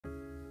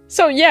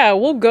So yeah,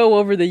 we'll go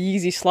over the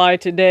Yeezy slide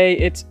today.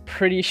 It's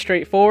pretty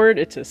straightforward.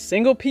 It's a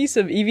single piece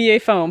of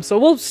EVA foam, so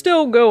we'll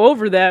still go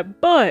over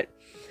that, but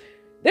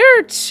there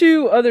are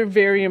two other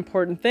very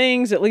important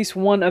things, at least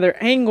one other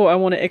angle I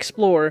want to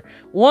explore.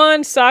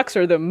 One, socks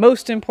are the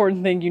most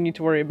important thing you need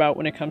to worry about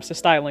when it comes to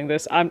styling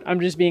this. I'm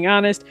just being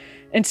honest.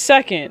 And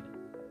second,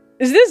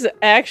 is this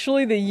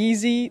actually the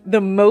Yeezy the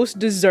most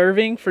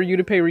deserving for you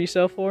to pay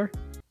resale for?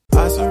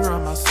 I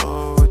surround my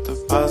soul with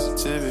the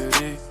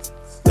positivity.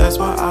 That's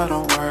why I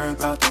don't worry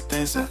about the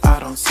things that I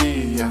don't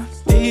see. Yeah.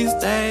 These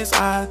days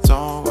I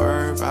don't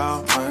worry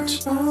about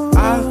much.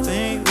 I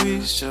think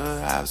we should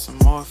have some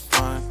more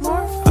fun.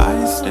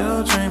 I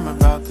still dream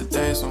about the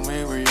days when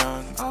we were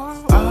young.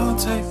 I'll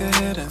take a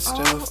hit and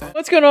still think.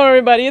 What's going on,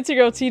 everybody? It's your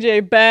girl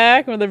TJ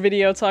back with another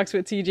video talks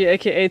with TJ,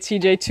 aka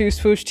TJ2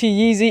 Swoosh T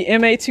Yeezy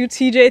MA2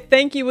 TJ.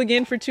 Thank you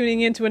again for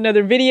tuning in to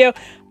another video.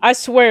 I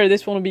swear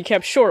this one will be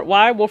kept short.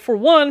 Why? Well, for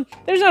one,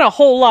 there's not a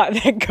whole lot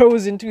that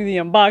goes into the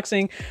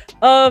unboxing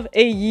of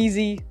a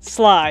Yeezy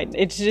slide.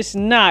 It's just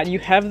not. You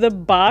have the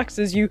box,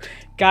 as you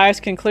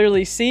guys can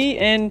clearly see,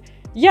 and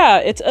yeah,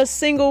 it's a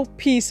single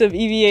piece of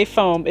EVA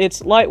foam.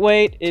 It's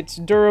lightweight, it's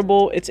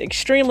durable, it's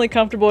extremely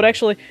comfortable. It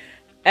actually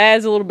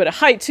adds a little bit of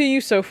height to you.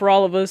 So for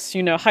all of us,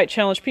 you know, height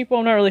challenge people,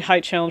 I'm not really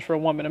height challenge for a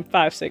woman. I'm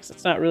 5'6".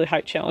 It's not really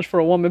height challenge for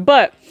a woman,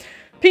 but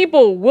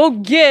people will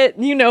get,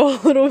 you know, a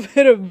little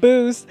bit of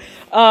boost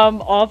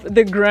off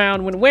the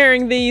ground when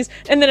wearing these.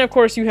 And then of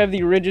course you have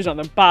the ridges on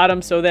the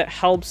bottom, so that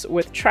helps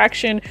with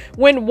traction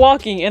when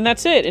walking, and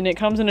that's it. And it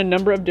comes in a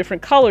number of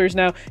different colors.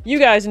 Now you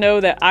guys know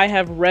that I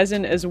have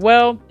resin as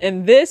well,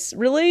 and this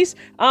release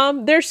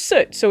there's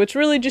soot, so it's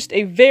really just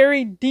a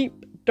very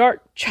deep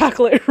dark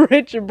chocolate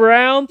rich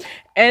brown,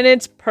 and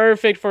it's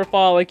perfect for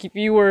fall. Like if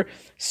you were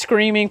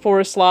screaming for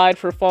a slide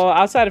for fall,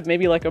 outside of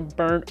maybe like a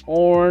burnt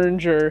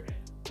orange, or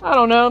I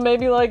don't know,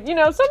 maybe like, you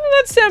know, something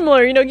that's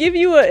similar, you know, give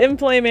you an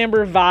Inflame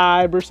Amber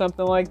vibe or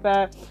something like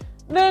that,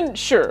 then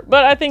sure.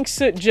 But I think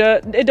soot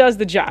it does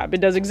the job.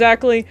 It does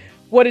exactly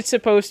what it's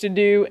supposed to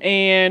do.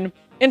 And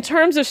in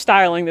terms of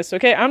styling this,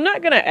 okay, I'm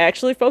not gonna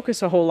actually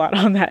focus a whole lot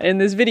on that in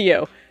this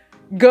video.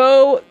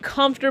 Go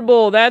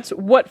comfortable. That's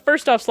what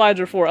first off slides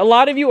are for. A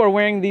lot of you are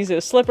wearing these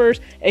as slippers,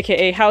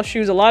 aka house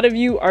shoes. A lot of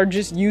you are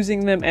just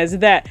using them as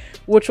that,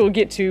 which we'll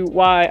get to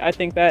why I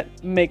think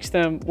that makes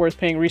them worth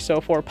paying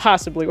resale for,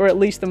 possibly, or at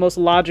least the most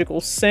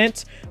logical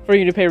sense for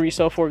you to pay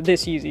resale for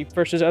this Yeezy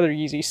versus other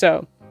Yeezy.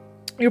 So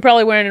you're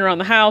probably wearing it around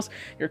the house,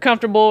 you're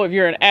comfortable. If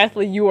you're an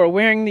athlete, you are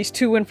wearing these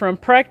to and from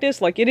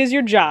practice like it is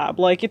your job,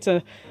 like it's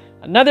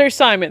another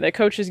assignment that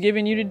coach is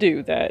giving you to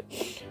do, that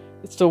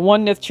it's the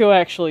one that you'll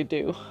actually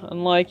do.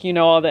 Unlike, you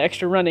know, all the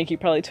extra running he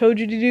probably told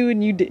you to do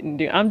and you didn't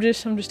do. I'm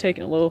just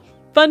taking a little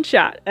fun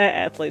shot at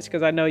athletes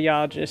because I know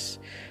y'all just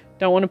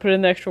don't want to put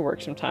in the extra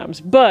work sometimes.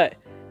 But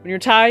when you're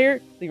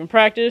tired, leaving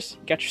practice,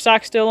 you got your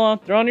socks still on,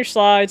 throw on your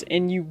slides,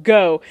 and you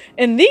go.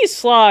 And these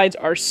slides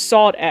are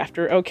sought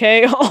after,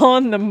 okay,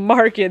 on the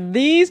market.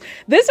 This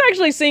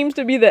actually seems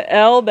to be the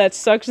L that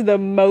sucks the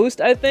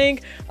most, I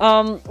think.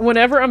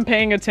 Whenever I'm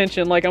paying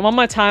attention, like I'm on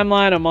my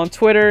timeline, I'm on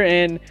Twitter,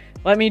 and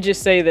let me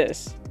just say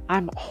this.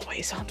 I'm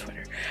always on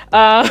Twitter.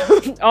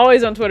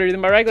 Always on Twitter, either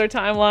my regular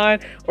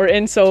timeline or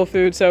in Soul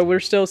Food. So we're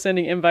still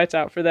sending invites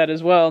out for that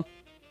as well.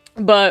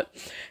 But,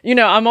 you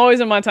know, I'm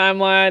always on my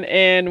timeline,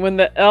 and when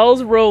the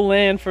L's roll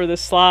in for the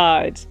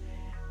slides,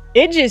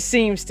 it just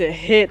seems to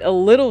hit a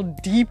little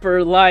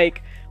deeper,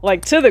 like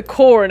to the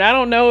core. And I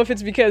don't know if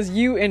it's because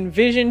you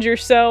envisioned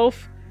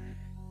yourself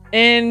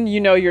in,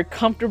 you know, your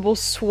comfortable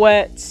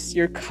sweats,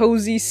 your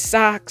cozy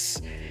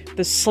socks,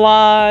 the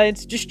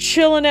slides, just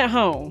chilling at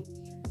home,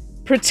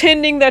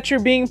 pretending that you're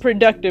being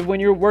productive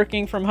when you're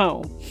working from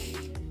home.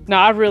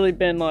 Now, I've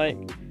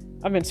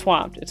been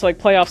swamped. It's like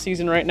playoff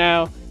season right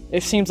now.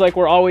 It seems like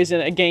we're always in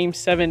a game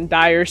 7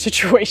 dire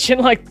situation.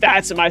 Like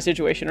that's my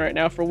situation right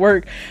now for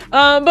work.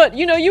 But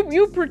you know,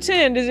 you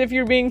pretend as if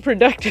you're being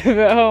productive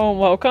at home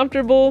while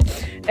comfortable,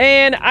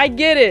 and I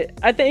get it.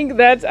 I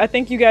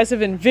think you guys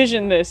have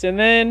envisioned this, and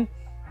then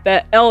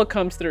that L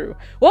comes through.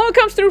 Well, it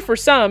comes through for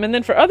some, and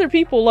then for other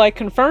people, like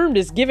Confirmed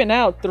is giving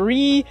out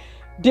 3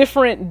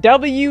 different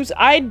W's.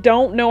 I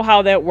don't know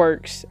how that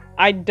works.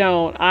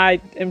 I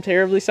am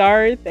terribly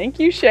sorry. Thank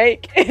you,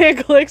 Shake and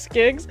Clicks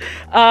Kicks,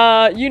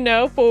 you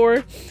know,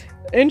 for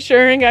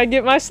ensuring I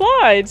get my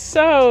slides.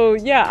 So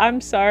yeah,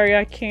 I'm sorry.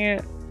 I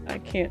can't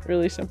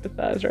really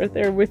sympathize right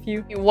there with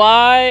you.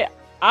 Why?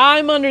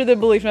 I'm under the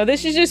belief, now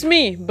this is just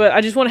me, but I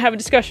just want to have a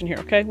discussion here,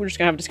 okay? We're just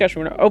gonna have a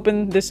discussion. We're gonna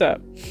open this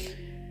up.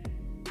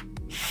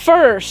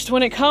 First,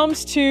 when it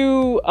comes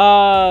to,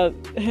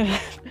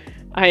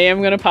 I am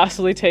going to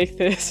possibly take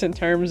this in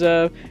terms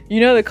of, you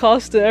know, the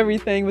cost of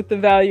everything with the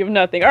value of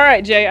nothing. All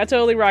right, Jay, I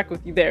totally rock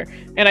with you there.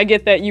 And I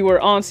get that you were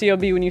on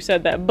CLB when you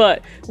said that.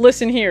 But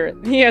listen here,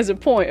 he has a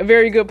point, a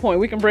very good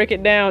point. We can break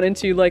it down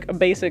into like a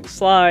basic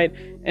slide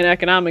and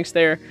economics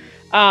there.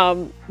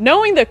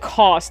 knowing the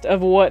cost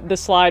of what the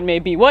slide may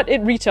be, what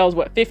it retails,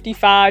 what,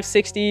 55,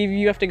 60,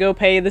 you have to go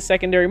pay the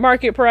secondary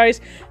market price.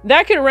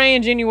 That could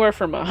range anywhere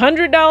from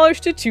 $100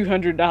 to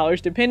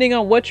 $200, depending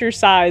on what your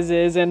size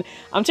is. And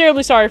I'm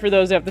terribly sorry for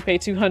those that have to pay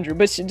 $200,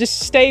 but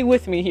just stay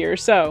with me here.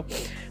 So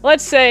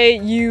let's say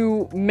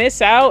you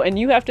miss out and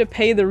you have to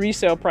pay the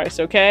resale price,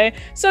 okay?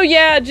 So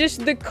yeah,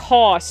 just the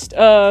cost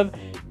of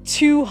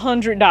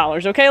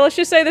 $200, okay? Let's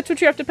just say that's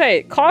what you have to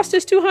pay. Cost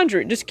is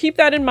 $200. Just keep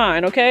that in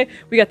mind, okay?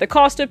 We got the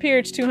cost up here,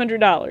 it's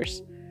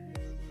 $200.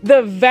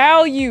 The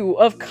value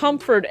of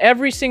comfort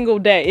every single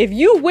day. If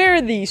you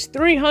wear these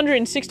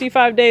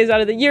 365 days out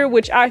of the year,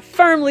 which I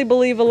firmly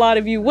believe a lot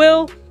of you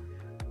will,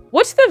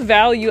 what's the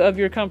value of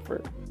your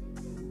comfort?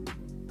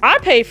 I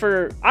pay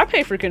for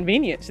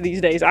convenience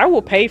these days. I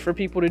will pay for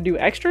people to do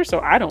extra so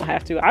I don't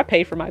have to. I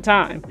pay for my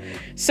time.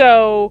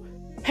 So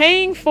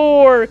paying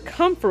for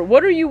comfort,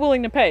 what are you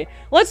willing to pay?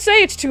 Let's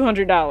say it's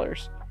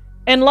 $200.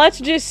 And let's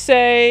just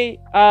say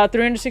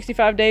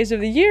 365 days of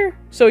the year.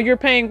 So you're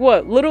paying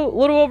what? Little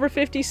over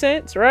 50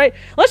 cents, right?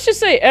 Let's just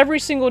say every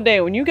single day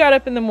when you got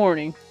up in the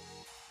morning,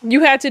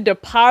 you had to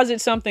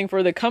deposit something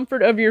for the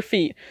comfort of your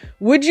feet.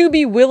 Would you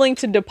be willing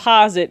to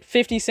deposit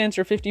 50 cents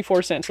or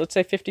 54 cents? Let's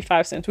say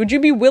 55 cents. Would you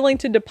be willing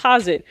to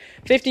deposit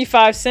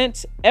 55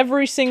 cents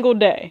every single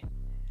day?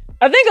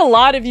 I think a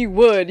lot of you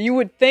would. You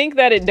would think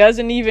that it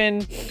doesn't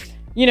even,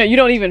 you know, you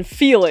don't even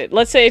feel it.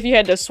 Let's say if you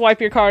had to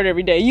swipe your card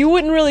every day, you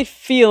wouldn't really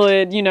feel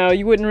it. You know,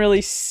 you wouldn't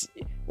really,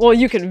 well,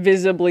 you could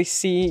visibly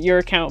see your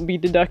account be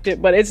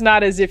deducted, but it's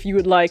not as if you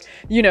would, like,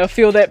 you know,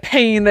 feel that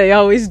pain they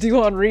always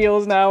do on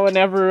Reels now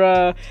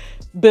whenever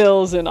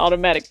bills and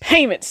automatic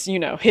payments, you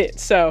know, hit.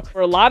 So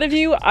for a lot of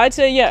you, I'd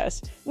say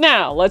yes.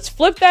 Now let's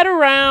flip that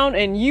around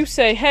and you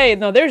say, hey,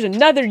 no, there's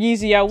another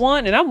Yeezy I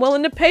want and I'm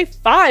willing to pay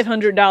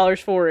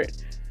 $500 for it.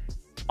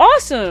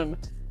 Awesome.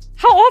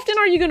 How often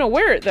are you going to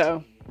wear it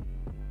though?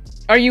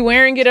 Are you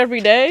wearing it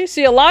every day?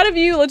 See, a lot of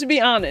you, let's be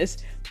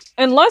honest,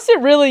 unless it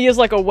really is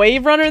like a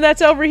wave runner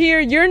that's over here,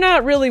 you're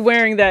not really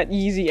wearing that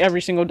Yeezy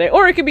every single day.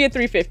 Or it could be a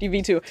 350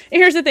 V2. And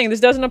here's the thing, this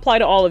doesn't apply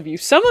to all of you.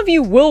 Some of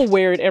you will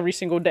wear it every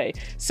single day.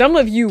 Some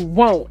of you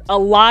won't. A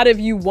lot of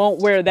you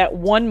won't wear that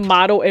one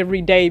model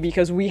every day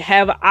because we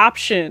have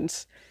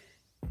options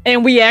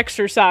and we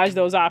exercise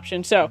those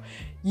options. So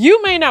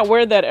you may not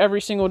wear that every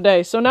single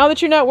day. So now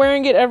that you're not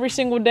wearing it every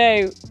single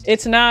day,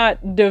 it's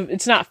not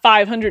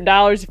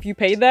 $500 if you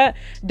pay that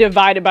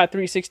divided by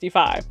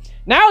 365.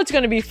 Now it's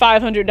going to be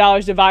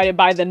 $500 divided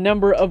by the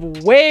number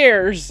of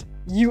wears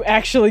you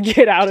actually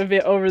get out of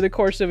it over the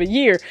course of a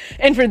year.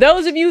 And for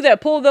those of you that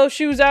pull those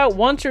shoes out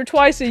once or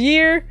twice a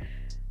year,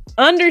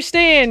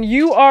 understand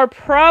you are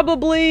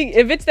probably,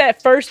 if it's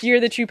that first year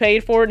that you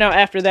paid for it, now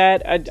after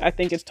that, I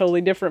think it's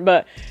totally different,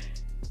 but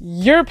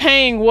you're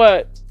paying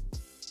what?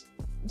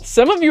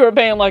 Some of you are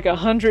paying like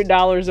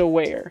 $100 a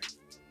wear.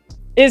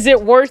 Is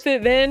it worth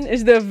it then?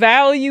 Is the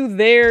value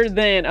there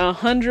then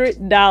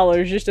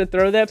 $100 just to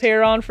throw that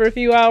pair on for a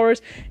few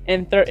hours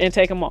and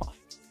take them off?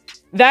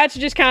 That's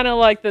just kind of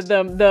like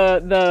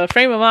the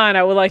frame of mind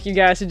I would like you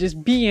guys to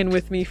just be in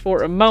with me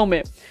for a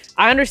moment.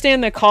 I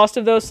understand the cost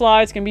of those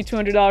slides can be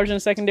 $200 in a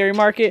secondary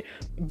market,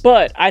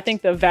 but I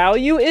think the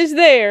value is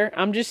there.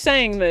 I'm just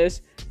saying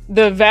this.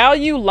 The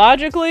value,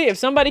 logically, if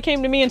somebody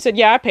came to me and said,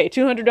 yeah, I pay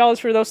 $200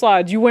 for those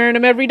slides, you wearing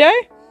them every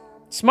day?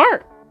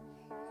 Smart.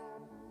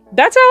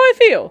 That's how I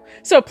feel.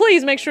 So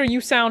please make sure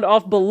you sound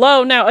off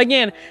below. Now,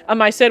 again,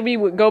 I said we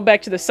would go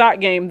back to the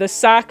sock game. The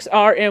socks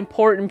are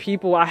important,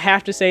 people. I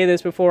have to say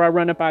this before I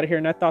run up out of here,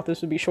 and I thought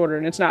this would be shorter,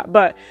 and it's not.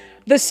 But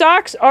the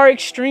socks are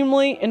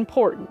extremely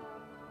important,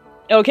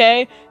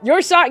 okay?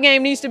 Your sock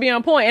game needs to be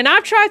on point, and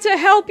I've tried to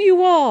help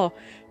you all,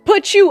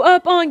 put you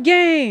up on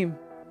game.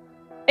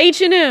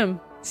 H&M.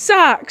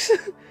 Socks,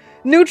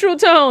 neutral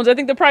tones. I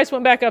think the price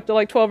went back up to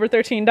like $12 or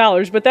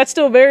 $13, but that's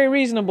still very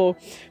reasonable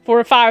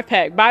for a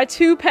 5-pack. Buy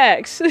 2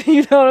 packs.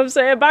 You know what I'm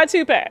saying? Buy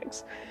 2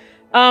 packs.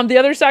 The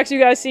other socks you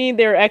guys seen,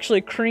 they're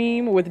actually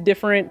cream with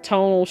different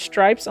tonal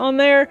stripes on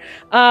there.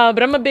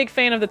 But I'm a big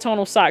fan of the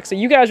tonal socks. So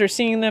you guys are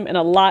seeing them in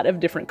a lot of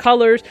different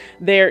colors.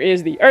 There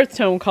is the earth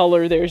tone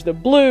color. There's the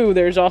blue.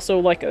 There's also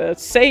like a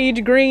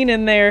sage green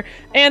in there.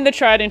 And the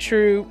tried and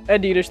true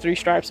Adidas 3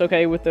 stripes,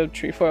 okay, with the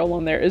trefoil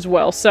on there as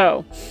well.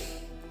 So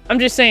I'm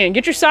just saying,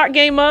 get your sock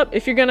game up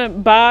if you're gonna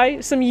buy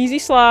some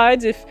Yeezy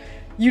slides. If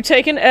you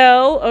take an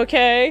L,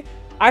 okay,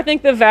 I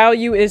think the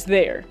value is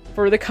there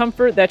for the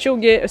comfort that you'll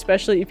get,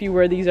 especially if you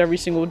wear these every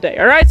single day.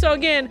 All right, so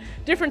again,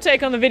 different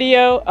take on the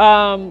video.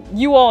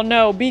 You all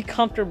know, be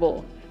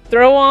comfortable.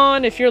 Throw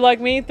on, if you're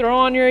like me, throw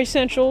on your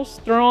essentials,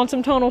 throw on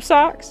some tonal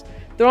socks,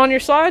 throw on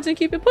your slides and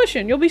keep it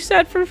pushing. You'll be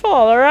set for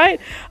fall, all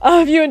right?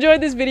 If you enjoyed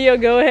this video,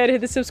 go ahead,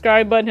 hit the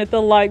subscribe button, hit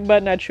the like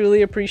button. I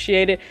truly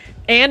appreciate it.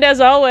 And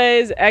as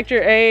always, act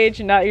your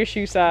age, not your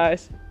shoe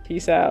size.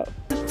 Peace out.